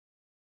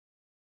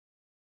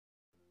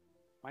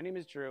My name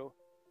is Drew,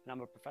 and I'm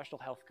a professional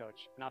health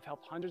coach, and I've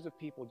helped hundreds of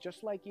people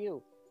just like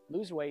you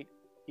lose weight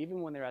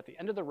even when they're at the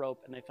end of the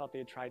rope and they felt they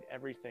had tried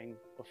everything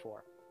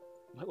before.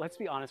 But let's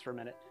be honest for a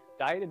minute.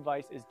 Diet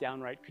advice is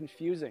downright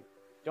confusing.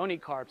 Don't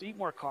eat carbs, eat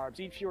more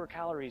carbs, eat fewer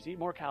calories, eat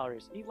more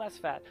calories, eat less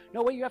fat.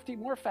 No, wait, you have to eat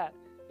more fat.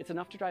 It's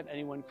enough to drive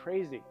anyone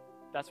crazy.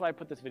 That's why I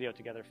put this video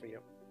together for you.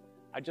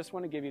 I just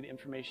want to give you the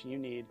information you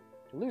need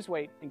to lose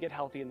weight and get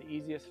healthy in the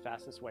easiest,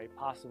 fastest way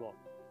possible.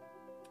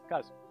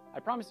 Because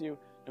I promise you,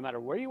 no matter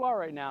where you are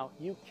right now,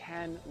 you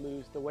can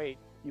lose the weight,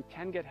 you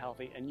can get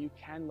healthy, and you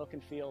can look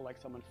and feel like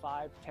someone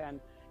 5, 10,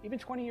 even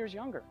 20 years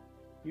younger.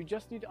 You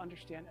just need to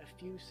understand a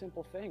few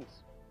simple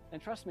things.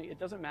 And trust me, it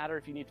doesn't matter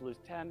if you need to lose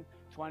 10,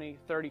 20,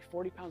 30,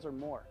 40 pounds or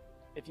more.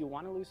 If you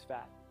want to lose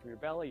fat from your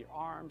belly, your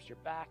arms, your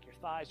back, your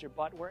thighs, your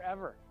butt,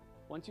 wherever,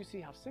 once you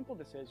see how simple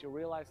this is, you'll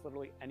realize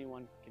literally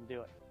anyone can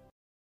do it.